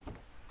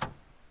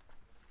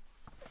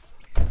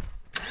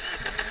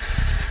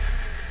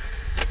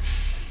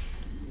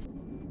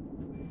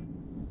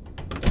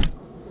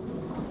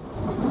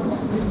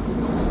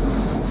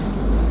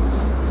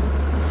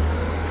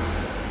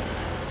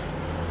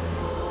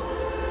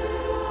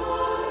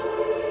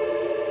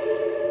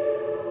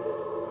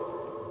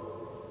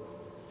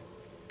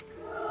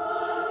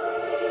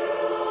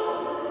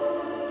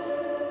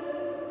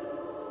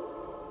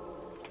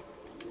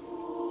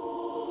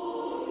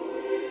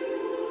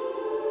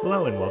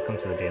Hello and welcome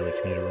to the Daily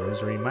Commuter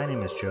Rosary. My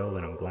name is Joe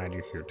and I'm glad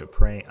you're here to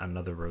pray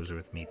another rosary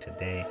with me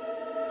today.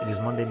 It is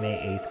Monday,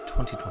 May 8th,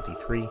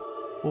 2023.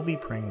 We'll be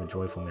praying the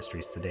joyful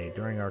mysteries today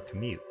during our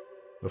commute.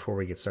 Before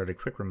we get started,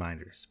 quick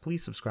reminders.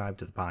 Please subscribe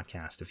to the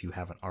podcast if you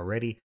haven't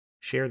already.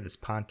 Share this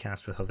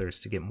podcast with others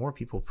to get more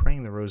people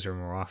praying the rosary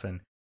more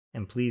often.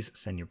 And please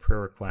send your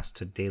prayer requests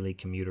to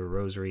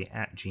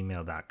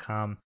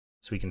dailycommuterrosary@gmail.com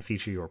so we can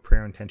feature your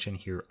prayer intention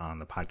here on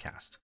the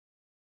podcast.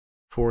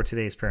 For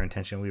today's prayer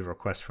intention, we have a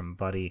request from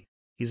Buddy.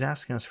 He's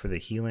asking us for the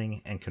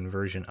healing and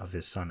conversion of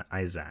his son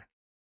Isaac,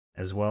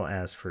 as well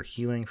as for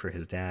healing for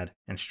his dad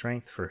and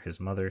strength for his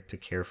mother to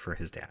care for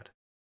his dad.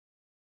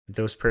 With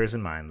those prayers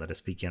in mind, let us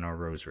begin our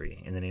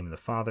rosary. In the name of the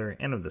Father,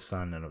 and of the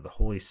Son, and of the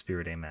Holy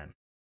Spirit, amen.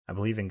 I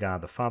believe in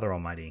God, the Father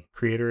Almighty,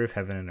 creator of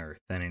heaven and earth,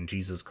 and in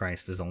Jesus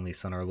Christ, his only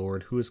Son, our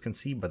Lord, who was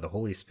conceived by the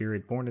Holy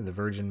Spirit, born of the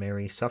Virgin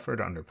Mary, suffered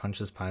under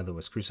Pontius Pilate,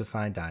 was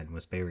crucified, died, and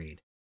was buried.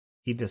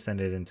 He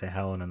descended into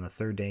hell, and on the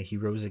third day he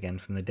rose again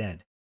from the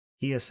dead.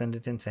 He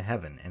ascended into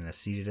heaven, and is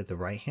seated at the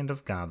right hand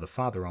of God, the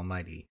Father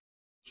Almighty.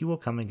 He will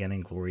come again in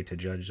glory to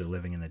judge the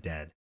living and the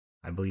dead.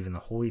 I believe in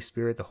the Holy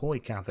Spirit, the Holy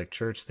Catholic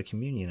Church, the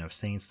communion of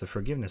saints, the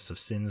forgiveness of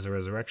sins, the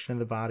resurrection of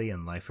the body,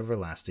 and life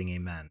everlasting.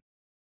 Amen.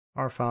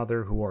 Our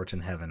Father, who art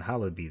in heaven,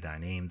 hallowed be thy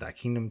name. Thy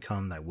kingdom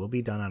come, thy will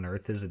be done on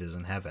earth as it is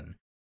in heaven.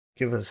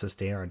 Give us this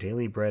day our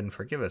daily bread, and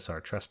forgive us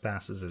our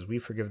trespasses as we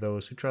forgive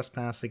those who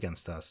trespass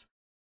against us.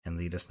 And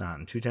lead us not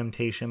into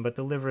temptation, but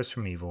deliver us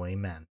from evil.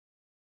 Amen.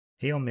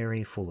 Hail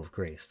Mary, full of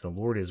grace, the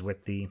Lord is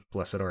with thee.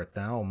 Blessed art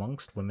thou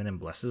amongst women, and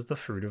blessed is the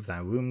fruit of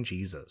thy womb,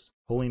 Jesus.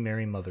 Holy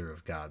Mary, Mother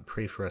of God,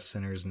 pray for us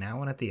sinners, now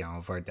and at the hour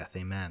of our death.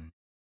 Amen.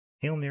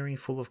 Hail Mary,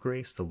 full of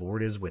grace, the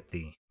Lord is with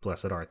thee.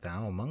 Blessed art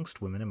thou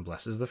amongst women, and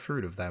blessed is the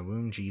fruit of thy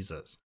womb,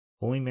 Jesus.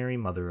 Holy Mary,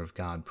 Mother of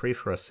God, pray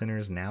for us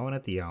sinners, now and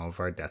at the hour of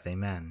our death.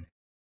 Amen.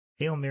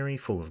 Hail Mary,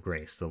 full of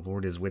grace, the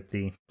Lord is with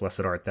thee.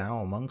 Blessed art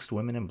thou amongst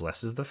women, and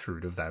blessed is the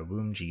fruit of thy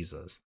womb,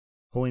 Jesus.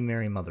 Holy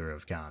Mary, Mother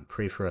of God,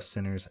 pray for us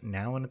sinners,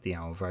 now and at the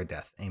hour of our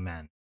death.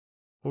 Amen.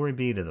 Glory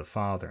be to the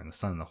Father, and the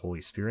Son, and the Holy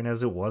Spirit,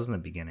 as it was in the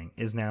beginning,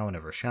 is now, and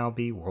ever shall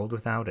be, world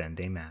without end.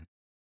 Amen.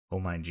 O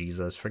my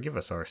Jesus, forgive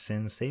us our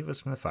sins, save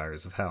us from the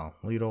fires of hell.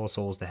 Lead all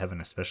souls to heaven,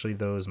 especially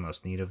those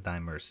most in need of thy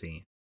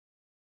mercy.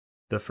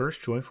 The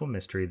first joyful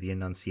mystery, the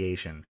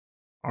Annunciation.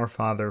 Our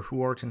Father,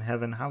 who art in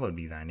heaven, hallowed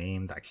be thy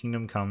name. Thy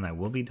kingdom come, thy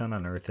will be done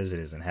on earth as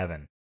it is in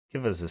heaven.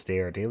 Give us this day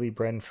our daily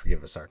bread, and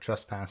forgive us our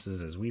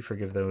trespasses as we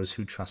forgive those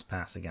who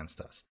trespass against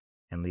us.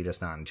 And lead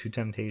us not into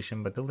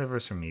temptation, but deliver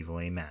us from evil.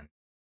 Amen.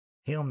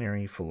 Hail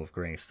Mary, full of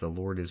grace, the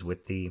Lord is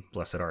with thee.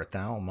 Blessed art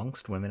thou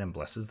amongst women, and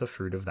blessed is the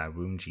fruit of thy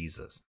womb,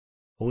 Jesus.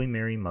 Holy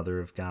Mary, Mother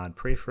of God,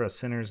 pray for us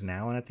sinners,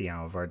 now and at the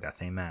hour of our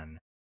death. Amen.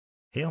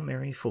 Hail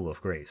Mary, full of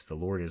grace, the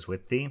Lord is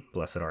with thee.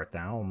 Blessed art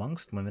thou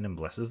amongst women, and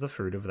blessed is the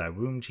fruit of thy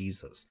womb,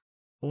 Jesus.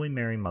 Holy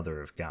Mary, Mother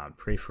of God,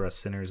 pray for us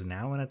sinners,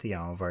 now and at the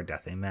hour of our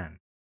death. Amen.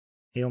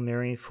 Hail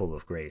Mary, full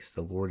of grace,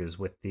 the Lord is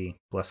with thee.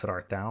 Blessed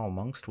art thou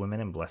amongst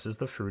women, and blessed is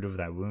the fruit of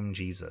thy womb,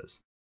 Jesus.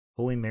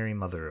 Holy Mary,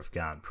 Mother of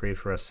God, pray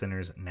for us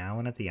sinners, now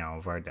and at the hour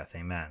of our death.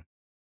 Amen.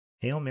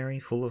 Hail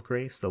Mary, full of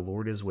grace, the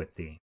Lord is with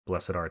thee.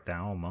 Blessed art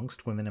thou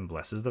amongst women, and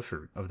blessed is the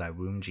fruit of thy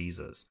womb,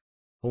 Jesus.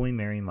 Holy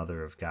Mary,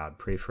 Mother of God,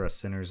 pray for us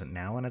sinners,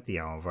 now and at the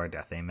hour of our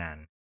death.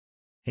 Amen.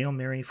 Hail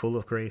Mary, full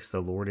of grace, the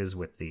Lord is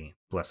with thee.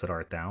 Blessed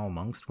art thou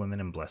amongst women,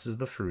 and blessed is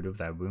the fruit of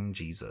thy womb,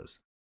 Jesus.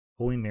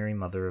 Holy Mary,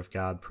 Mother of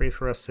God, pray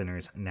for us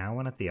sinners, now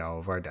and at the hour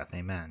of our death.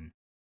 Amen.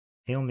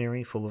 Hail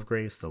Mary, full of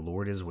grace, the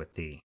Lord is with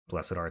thee.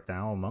 Blessed art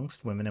thou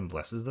amongst women, and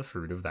blessed is the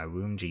fruit of thy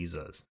womb,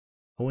 Jesus.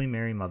 Holy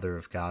Mary, Mother of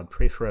God,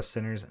 pray for us sinners,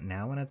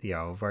 now and at the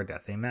hour of our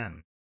death.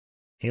 Amen.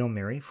 Hail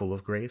Mary, full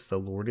of grace, the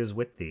Lord is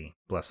with thee.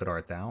 Blessed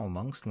art thou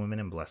amongst women,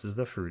 and blessed is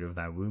the fruit of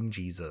thy womb,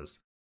 Jesus.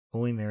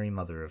 Holy Mary,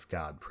 Mother of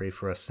God, pray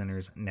for us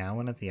sinners, now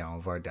and at the hour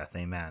of our death.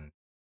 Amen.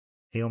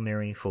 Hail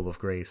Mary, full of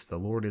grace, the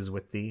Lord is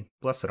with thee.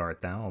 Blessed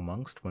art thou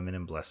amongst women,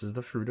 and blessed is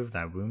the fruit of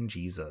thy womb,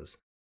 Jesus.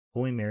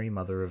 Holy Mary,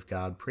 Mother of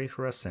God, pray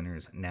for us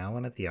sinners, now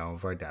and at the hour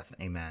of our death.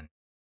 Amen.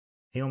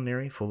 Hail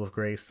Mary, full of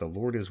grace, the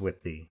Lord is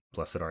with thee.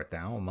 Blessed art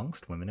thou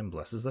amongst women, and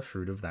blessed is the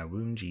fruit of thy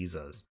womb,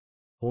 Jesus.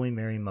 Holy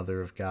Mary,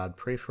 Mother of God,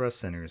 pray for us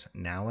sinners,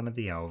 now and at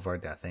the hour of our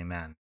death.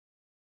 Amen.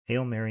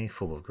 Hail Mary,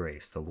 full of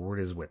grace, the Lord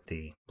is with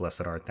thee.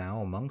 Blessed art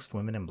thou amongst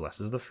women, and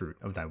blessed is the fruit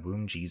of thy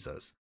womb,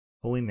 Jesus.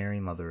 Holy Mary,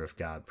 Mother of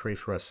God, pray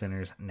for us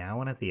sinners, now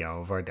and at the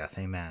hour of our death.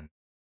 Amen.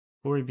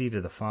 Glory be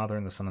to the Father,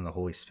 and the Son, and the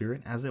Holy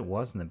Spirit, as it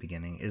was in the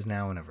beginning, is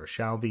now, and ever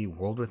shall be,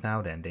 world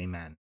without end.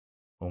 Amen.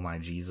 O my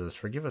Jesus,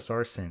 forgive us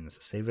our sins,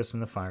 save us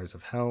from the fires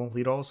of hell,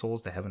 lead all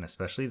souls to heaven,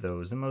 especially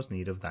those in most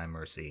need of thy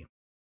mercy.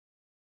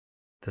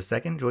 The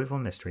second joyful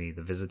mystery,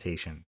 the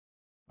Visitation.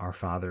 Our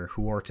Father,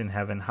 who art in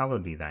heaven,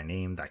 hallowed be thy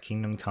name. Thy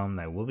kingdom come,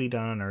 thy will be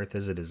done on earth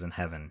as it is in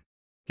heaven.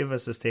 Give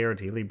us this day our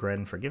daily bread,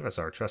 and forgive us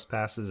our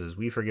trespasses as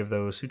we forgive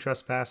those who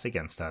trespass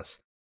against us.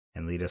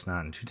 And lead us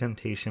not into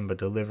temptation, but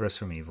deliver us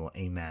from evil.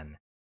 Amen.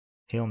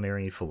 Hail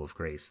Mary, full of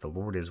grace, the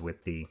Lord is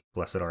with thee.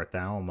 Blessed art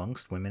thou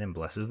amongst women, and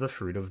blessed is the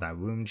fruit of thy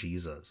womb,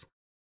 Jesus.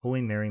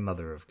 Holy Mary,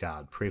 Mother of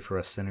God, pray for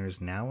us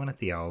sinners, now and at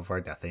the hour of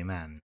our death.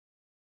 Amen.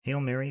 Hail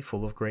Mary,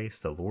 full of grace,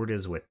 the Lord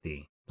is with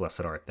thee.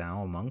 Blessed art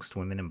thou amongst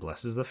women, and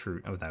blessed is the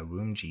fruit of thy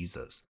womb,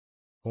 Jesus.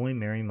 Holy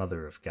Mary,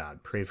 Mother of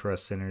God, pray for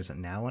us sinners,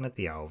 now and at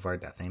the hour of our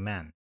death.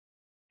 Amen.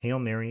 Hail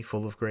Mary,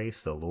 full of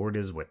grace, the Lord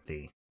is with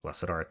thee.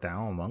 Blessed art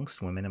thou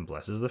amongst women, and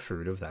blessed is the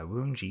fruit of thy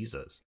womb,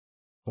 Jesus.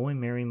 Holy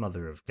Mary,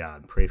 Mother of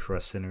God, pray for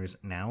us sinners,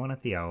 now and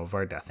at the hour of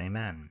our death.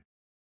 Amen.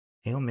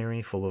 Hail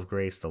Mary, full of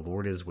grace, the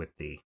Lord is with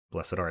thee.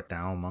 Blessed art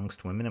thou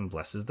amongst women, and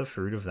blessed is the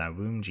fruit of thy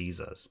womb,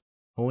 Jesus.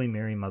 Holy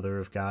Mary, Mother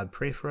of God,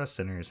 pray for us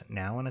sinners,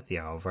 now and at the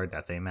hour of our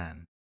death.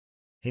 Amen.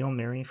 Hail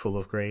Mary, full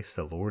of grace,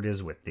 the Lord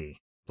is with thee.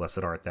 Blessed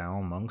art thou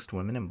amongst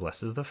women, and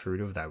blessed is the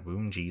fruit of thy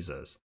womb,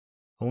 Jesus.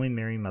 Holy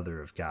Mary,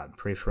 Mother of God,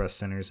 pray for us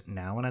sinners,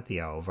 now and at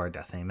the hour of our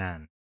death.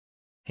 Amen.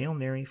 Hail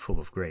Mary, full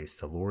of grace,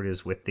 the Lord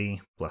is with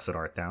thee. Blessed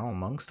art thou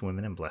amongst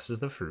women, and blessed is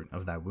the fruit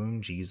of thy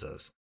womb,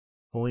 Jesus.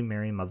 Holy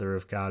Mary, Mother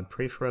of God,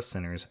 pray for us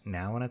sinners,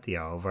 now and at the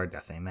hour of our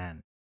death.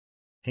 Amen.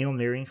 Hail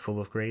Mary, full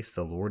of grace,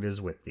 the Lord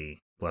is with thee.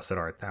 Blessed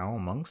art thou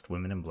amongst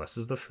women, and blessed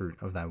is the fruit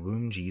of thy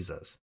womb,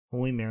 Jesus.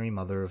 Holy Mary,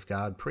 Mother of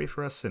God, pray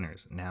for us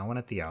sinners, now and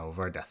at the hour of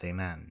our death.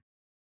 Amen.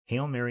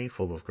 Hail Mary,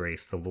 full of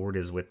grace, the Lord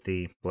is with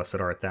thee. Blessed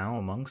art thou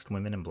amongst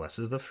women, and blessed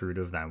is the fruit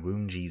of thy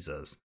womb,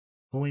 Jesus.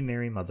 Holy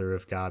Mary, Mother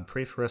of God,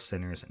 pray for us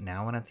sinners,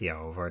 now and at the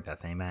hour of our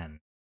death. Amen.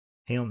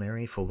 Hail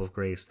Mary, full of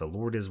grace, the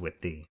Lord is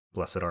with thee.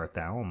 Blessed art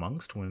thou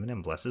amongst women,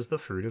 and blessed is the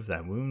fruit of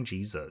thy womb,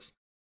 Jesus.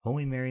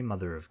 Holy Mary,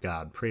 Mother of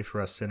God, pray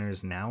for us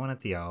sinners, now and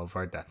at the hour of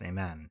our death.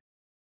 Amen.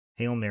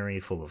 Hail Mary,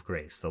 full of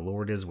grace, the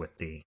Lord is with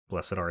thee.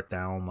 Blessed art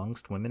thou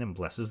amongst women, and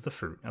blessed is the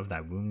fruit of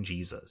thy womb,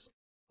 Jesus.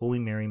 Holy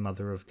Mary,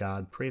 Mother of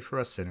God, pray for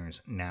us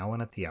sinners, now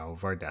and at the hour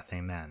of our death.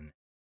 Amen.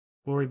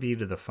 Glory be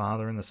to the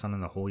Father, and the Son,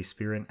 and the Holy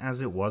Spirit,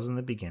 as it was in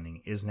the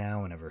beginning, is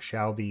now, and ever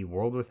shall be,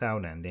 world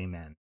without end.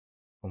 Amen.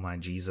 O my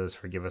Jesus,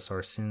 forgive us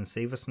our sins,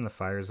 save us from the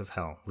fires of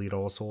hell, lead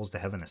all souls to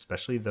heaven,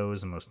 especially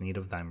those in most need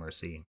of thy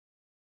mercy.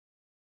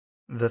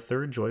 The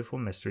third joyful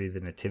mystery, the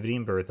Nativity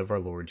and birth of our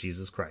Lord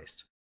Jesus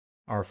Christ.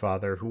 Our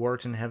Father, who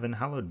art in heaven,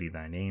 hallowed be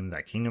thy name.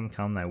 Thy kingdom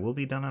come, thy will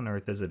be done on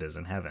earth as it is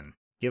in heaven.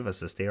 Give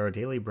us this day our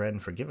daily bread,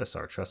 and forgive us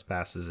our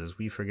trespasses, as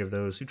we forgive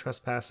those who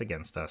trespass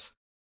against us.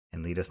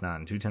 And lead us not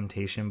into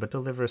temptation, but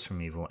deliver us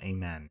from evil.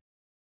 Amen.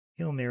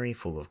 Hail Mary,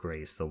 full of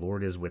grace, the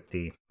Lord is with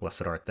thee.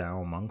 Blessed art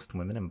thou amongst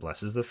women, and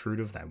blessed is the fruit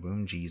of thy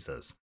womb,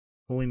 Jesus.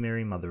 Holy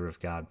Mary, Mother of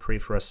God, pray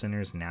for us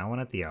sinners, now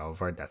and at the hour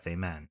of our death.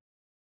 Amen.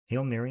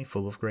 Hail Mary,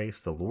 full of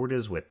grace, the Lord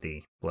is with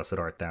thee. Blessed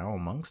art thou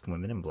amongst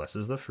women, and blessed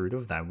is the fruit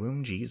of thy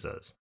womb,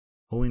 Jesus.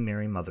 Holy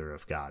Mary, Mother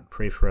of God,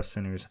 pray for us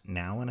sinners,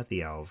 now and at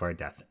the hour of our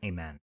death.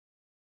 Amen.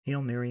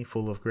 Hail Mary,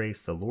 full of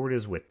grace, the Lord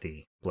is with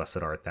thee. Blessed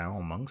art thou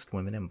amongst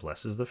women, and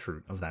blessed is the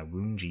fruit of thy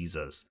womb,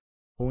 Jesus.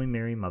 Holy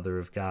Mary, Mother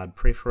of God,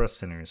 pray for us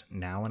sinners,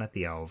 now and at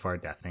the hour of our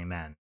death.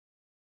 Amen.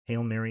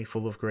 Hail Mary,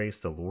 full of grace,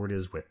 the Lord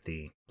is with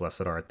thee.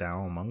 Blessed art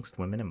thou amongst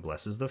women, and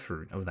blessed is the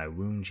fruit of thy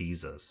womb,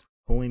 Jesus.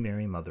 Holy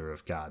Mary, Mother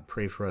of God,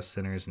 pray for us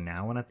sinners,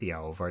 now and at the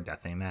hour of our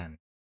death. Amen.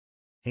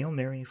 Hail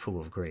Mary, full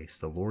of grace,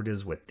 the Lord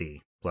is with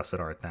thee. Blessed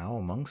art thou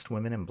amongst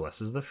women, and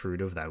blessed is the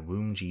fruit of thy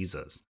womb,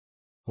 Jesus.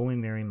 Holy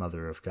Mary,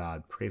 Mother of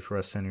God, pray for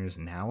us sinners,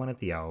 now and at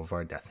the hour of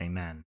our death.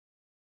 Amen.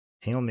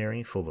 Hail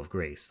Mary, full of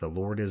grace, the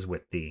Lord is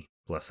with thee.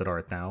 Blessed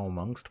art thou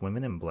amongst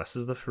women, and blessed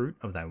is the fruit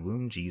of thy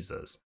womb,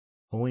 Jesus.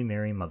 Holy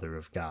Mary, Mother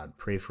of God,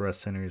 pray for us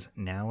sinners,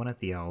 now and at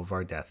the hour of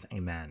our death.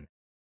 Amen.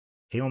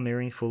 Hail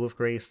Mary, full of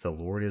grace, the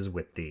Lord is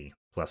with thee.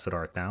 Blessed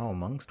art thou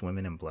amongst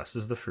women, and blessed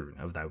is the fruit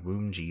of thy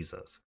womb,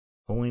 Jesus.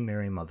 Holy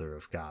Mary, Mother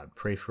of God,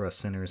 pray for us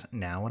sinners,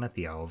 now and at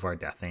the hour of our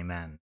death.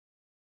 Amen.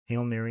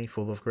 Hail Mary,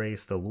 full of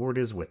grace, the Lord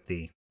is with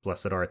thee.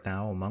 Blessed art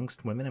thou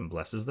amongst women, and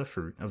blessed is the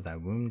fruit of thy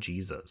womb,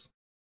 Jesus.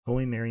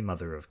 Holy Mary,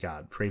 Mother of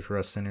God, pray for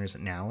us sinners,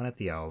 now and at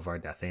the hour of our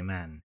death.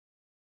 Amen.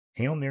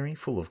 Hail Mary,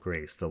 full of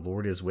grace, the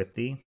Lord is with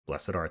thee.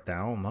 Blessed art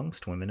thou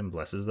amongst women, and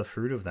blessed is the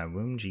fruit of thy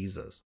womb,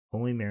 Jesus.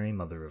 Holy Mary,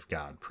 Mother of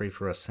God, pray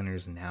for us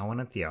sinners, now and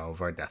at the hour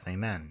of our death.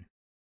 Amen.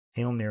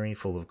 Hail Mary,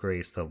 full of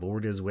grace, the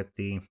Lord is with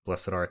thee.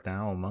 Blessed art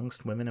thou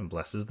amongst women, and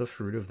blessed is the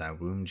fruit of thy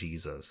womb,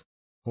 Jesus.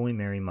 Holy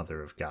Mary,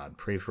 Mother of God,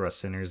 pray for us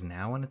sinners,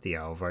 now and at the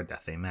hour of our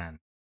death. Amen.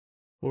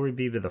 Glory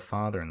be to the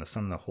Father, and the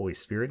Son, and the Holy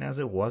Spirit, as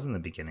it was in the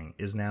beginning,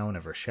 is now, and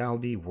ever shall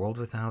be, world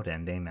without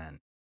end.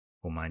 Amen.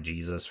 O my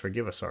Jesus,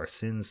 forgive us our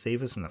sins,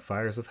 save us from the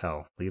fires of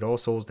hell, lead all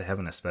souls to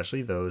heaven,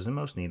 especially those in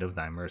most need of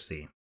thy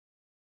mercy.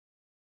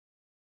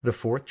 The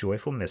fourth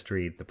joyful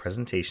mystery, the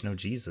presentation of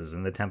Jesus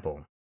in the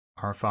temple.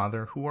 Our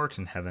Father, who art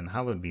in heaven,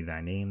 hallowed be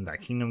thy name. Thy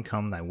kingdom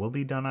come, thy will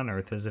be done on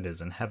earth as it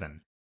is in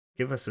heaven.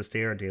 Give us this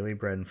day our daily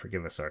bread, and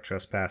forgive us our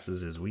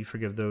trespasses, as we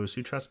forgive those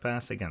who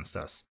trespass against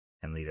us.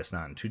 And lead us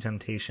not into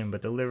temptation,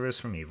 but deliver us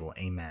from evil.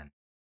 Amen.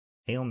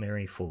 Hail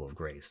Mary, full of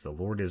grace, the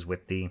Lord is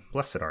with thee.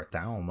 Blessed art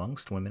thou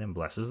amongst women, and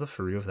blessed is the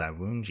fruit of thy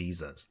womb,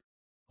 Jesus.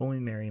 Holy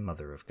Mary,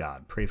 Mother of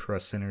God, pray for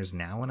us sinners,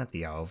 now and at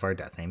the hour of our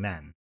death.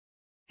 Amen.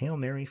 Hail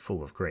Mary,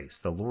 full of grace,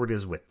 the Lord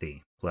is with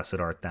thee. Blessed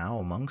art thou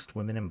amongst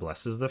women, and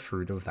blessed is the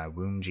fruit of thy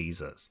womb,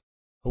 Jesus.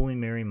 Holy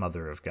Mary,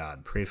 Mother of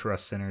God, pray for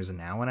us sinners,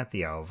 now and at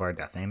the hour of our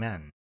death.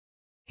 Amen.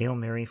 Hail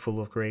Mary, full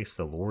of grace,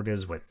 the Lord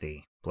is with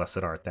thee. Blessed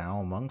art thou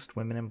amongst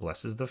women, and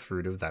blessed is the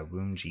fruit of thy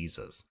womb,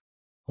 Jesus.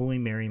 Holy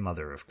Mary,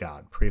 Mother of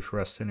God, pray for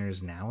us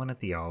sinners now and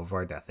at the hour of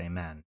our death.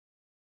 Amen.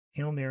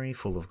 Hail Mary,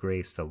 full of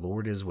grace, the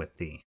Lord is with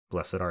thee.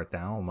 Blessed art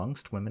thou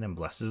amongst women, and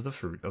blessed is the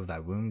fruit of thy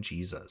womb,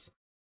 Jesus.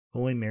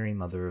 Holy Mary,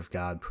 Mother of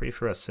God, pray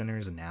for us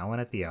sinners now and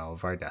at the hour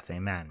of our death.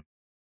 Amen.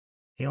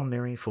 Hail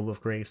Mary, full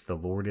of grace, the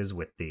Lord is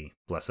with thee.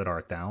 Blessed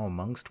art thou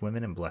amongst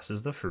women, and blessed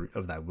is the fruit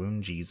of thy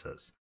womb,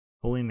 Jesus.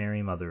 Holy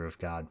Mary, Mother of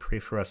God, pray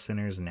for us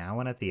sinners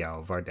now and at the hour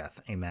of our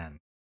death. Amen.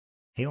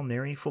 Hail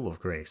Mary, full of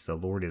grace, the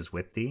Lord is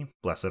with thee.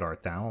 Blessed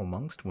art thou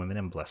amongst women,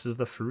 and blessed is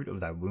the fruit of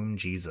thy womb,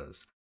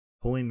 Jesus.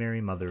 Holy Mary,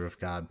 Mother of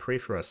God, pray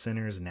for us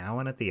sinners now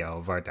and at the hour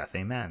of our death.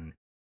 Amen.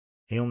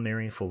 Hail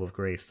Mary, full of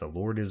grace, the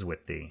Lord is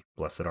with thee.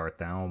 Blessed art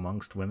thou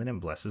amongst women, and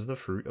blessed is the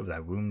fruit of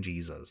thy womb,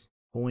 Jesus.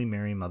 Holy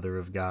Mary, Mother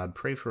of God,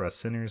 pray for us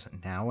sinners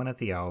now and at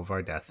the hour of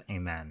our death.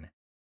 Amen.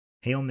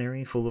 Hail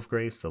Mary, full of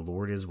grace, the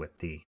Lord is with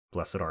thee.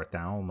 Blessed art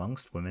thou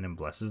amongst women, and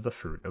blessed is the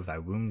fruit of thy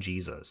womb,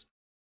 Jesus.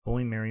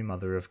 Holy Mary,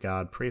 Mother of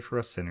God, pray for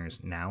us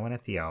sinners now and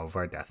at the hour of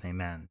our death.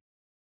 Amen.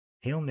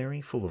 Hail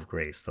Mary, full of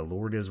grace, the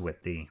Lord is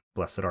with thee.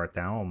 Blessed art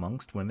thou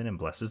amongst women, and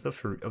blessed is the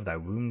fruit of thy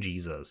womb,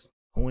 Jesus.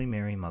 Holy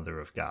Mary, Mother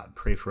of God,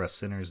 pray for us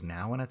sinners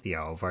now and at the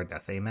hour of our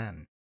death.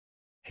 Amen.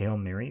 Hail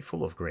Mary,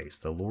 full of grace,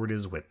 the Lord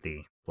is with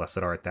thee. Blessed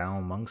art thou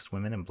amongst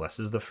women, and blessed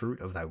is the fruit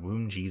of thy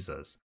womb,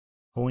 Jesus.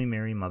 Holy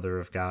Mary, Mother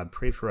of God,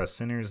 pray for us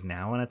sinners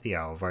now and at the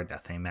hour of our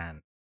death.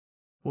 Amen.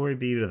 Glory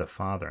be to the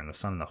Father, and the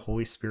Son, and the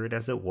Holy Spirit,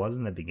 as it was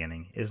in the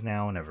beginning, is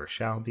now, and ever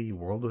shall be,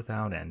 world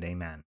without end.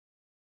 Amen.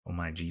 O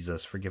my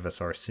Jesus, forgive us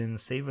our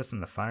sins, save us from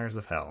the fires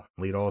of hell,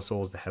 lead all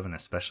souls to heaven,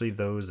 especially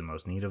those in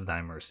most need of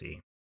thy mercy.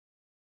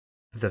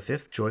 The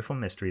fifth joyful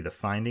mystery, the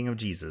finding of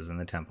Jesus in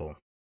the temple.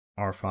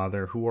 Our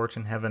Father, who art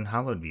in heaven,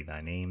 hallowed be thy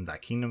name. Thy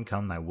kingdom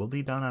come, thy will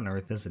be done on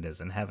earth as it is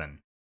in heaven.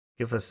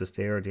 Give us this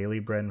day our daily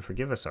bread, and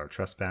forgive us our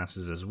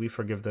trespasses, as we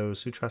forgive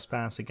those who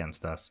trespass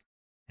against us.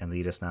 And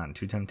lead us not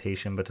into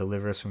temptation, but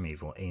deliver us from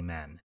evil.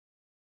 Amen.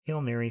 Hail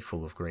Mary,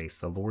 full of grace,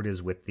 the Lord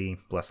is with thee.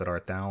 Blessed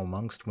art thou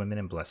amongst women,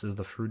 and blessed is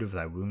the fruit of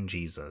thy womb,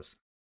 Jesus.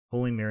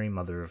 Holy Mary,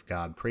 Mother of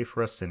God, pray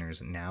for us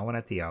sinners, now and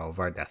at the hour of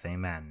our death.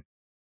 Amen.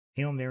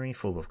 Hail Mary,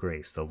 full of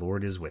grace, the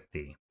Lord is with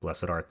thee.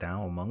 Blessed art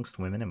thou amongst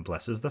women, and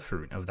blessed is the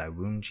fruit of thy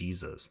womb,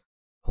 Jesus.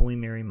 Holy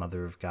Mary,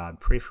 Mother of God,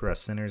 pray for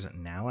us sinners,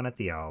 now and at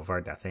the hour of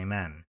our death.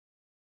 Amen.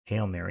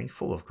 Hail Mary,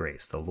 full of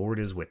grace, the Lord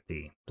is with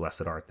thee.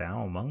 Blessed art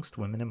thou amongst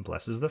women, and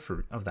blessed is the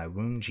fruit of thy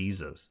womb,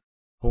 Jesus.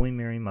 Holy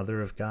Mary,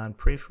 Mother of God,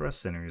 pray for us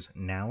sinners,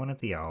 now and at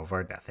the hour of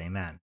our death.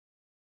 Amen.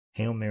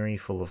 Hail Mary,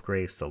 full of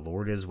grace, the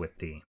Lord is with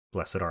thee.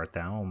 Blessed art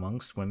thou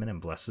amongst women,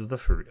 and blessed is the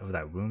fruit of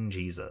thy womb,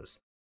 Jesus.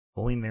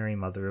 Holy Mary,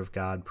 Mother of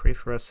God, pray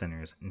for us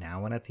sinners,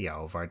 now and at the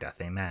hour of our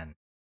death. Amen.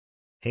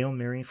 Hail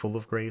Mary, full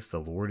of grace, the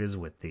Lord is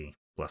with thee.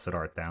 Blessed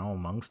art thou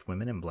amongst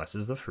women, and blessed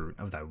is the fruit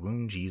of thy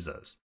womb,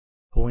 Jesus.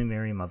 Holy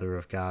Mary, Mother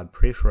of God,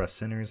 pray for us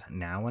sinners,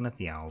 now and at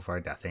the hour of our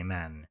death.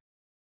 Amen.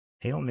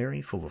 Hail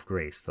Mary, full of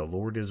grace, the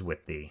Lord is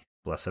with thee.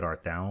 Blessed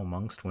art thou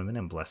amongst women,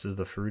 and blessed is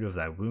the fruit of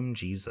thy womb,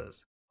 Jesus.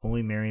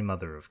 Holy Mary,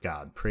 Mother of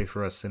God, pray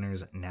for us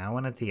sinners, now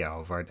and at the hour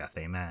of our death.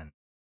 Amen.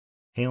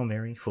 Hail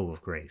Mary, full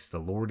of grace, the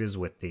Lord is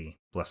with thee.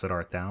 Blessed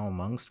art thou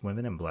amongst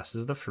women, and blessed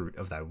is the fruit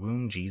of thy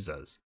womb,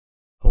 Jesus.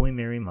 Holy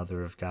Mary,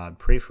 Mother of God,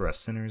 pray for us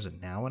sinners,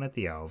 now and at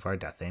the hour of our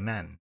death.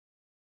 Amen.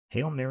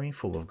 Hail Mary,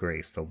 full of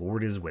grace, the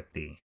Lord is with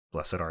thee.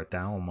 Blessed art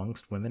thou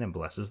amongst women, and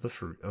blessed is the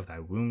fruit of thy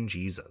womb,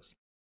 Jesus.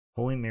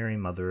 Holy Mary,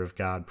 Mother of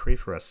God, pray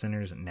for us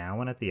sinners, now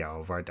and at the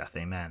hour of our death.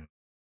 Amen.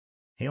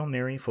 Hail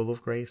Mary, full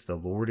of grace, the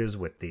Lord is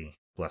with thee.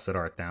 Blessed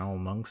art thou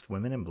amongst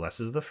women, and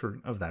blessed is the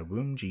fruit of thy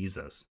womb,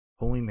 Jesus.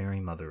 Holy Mary,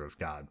 Mother of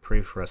God,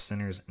 pray for us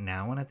sinners,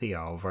 now and at the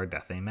hour of our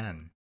death.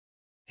 Amen.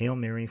 Hail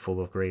Mary,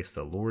 full of grace,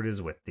 the Lord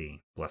is with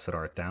thee. Blessed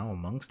art thou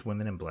amongst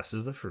women, and blessed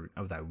is the fruit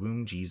of thy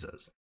womb,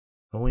 Jesus.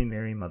 Holy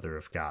Mary, Mother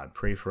of God,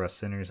 pray for us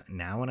sinners,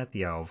 now and at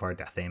the hour of our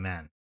death.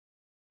 Amen.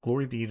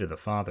 Glory be to the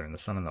Father, and the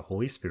Son, and the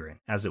Holy Spirit,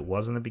 as it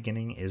was in the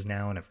beginning, is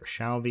now, and ever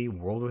shall be,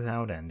 world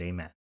without end.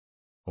 Amen.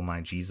 O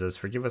my Jesus,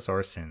 forgive us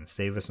our sins,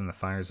 save us from the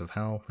fires of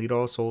hell, lead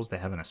all souls to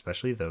heaven,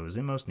 especially those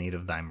in most need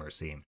of thy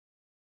mercy.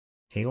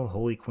 Hail,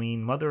 Holy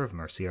Queen, Mother of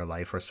mercy, our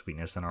life, our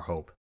sweetness, and our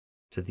hope.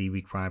 To thee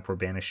we cry, poor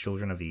banished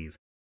children of Eve.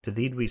 To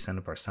thee do we send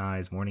up our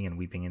sighs, mourning and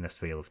weeping in this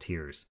vale of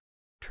tears.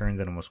 Turn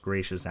then, O most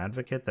gracious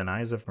Advocate, thine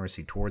eyes of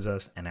mercy towards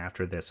us, and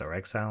after this our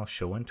exile,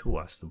 show unto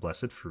us the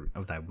blessed fruit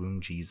of thy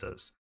womb,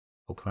 Jesus.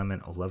 O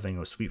clement, O loving,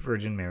 O sweet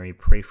Virgin Mary,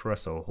 pray for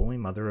us, O Holy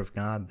Mother of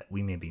God, that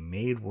we may be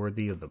made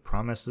worthy of the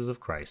promises of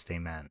Christ.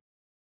 Amen.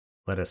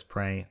 Let us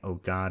pray, O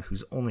God,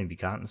 whose only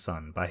begotten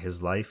Son, by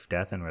his life,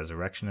 death, and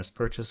resurrection has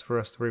purchased for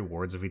us the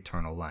rewards of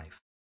eternal life.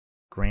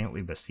 Grant,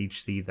 we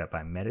beseech thee, that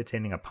by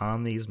meditating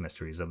upon these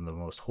mysteries of the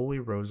most holy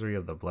rosary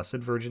of the Blessed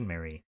Virgin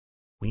Mary,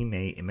 we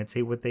may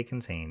imitate what they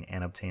contain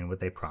and obtain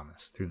what they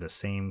promise, through the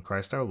same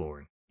Christ our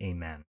Lord.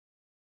 Amen.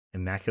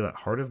 Immaculate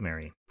Heart of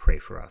Mary, pray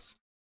for us.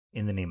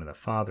 In the name of the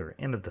Father,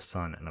 and of the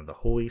Son, and of the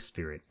Holy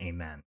Spirit.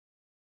 Amen.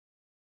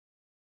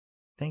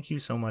 Thank you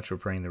so much for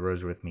praying the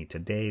rosary with me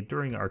today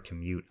during our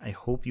commute. I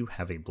hope you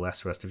have a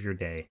blessed rest of your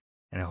day,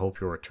 and I hope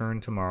you'll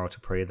return tomorrow to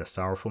pray the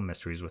sorrowful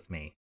mysteries with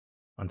me.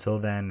 Until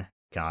then,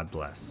 God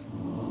bless.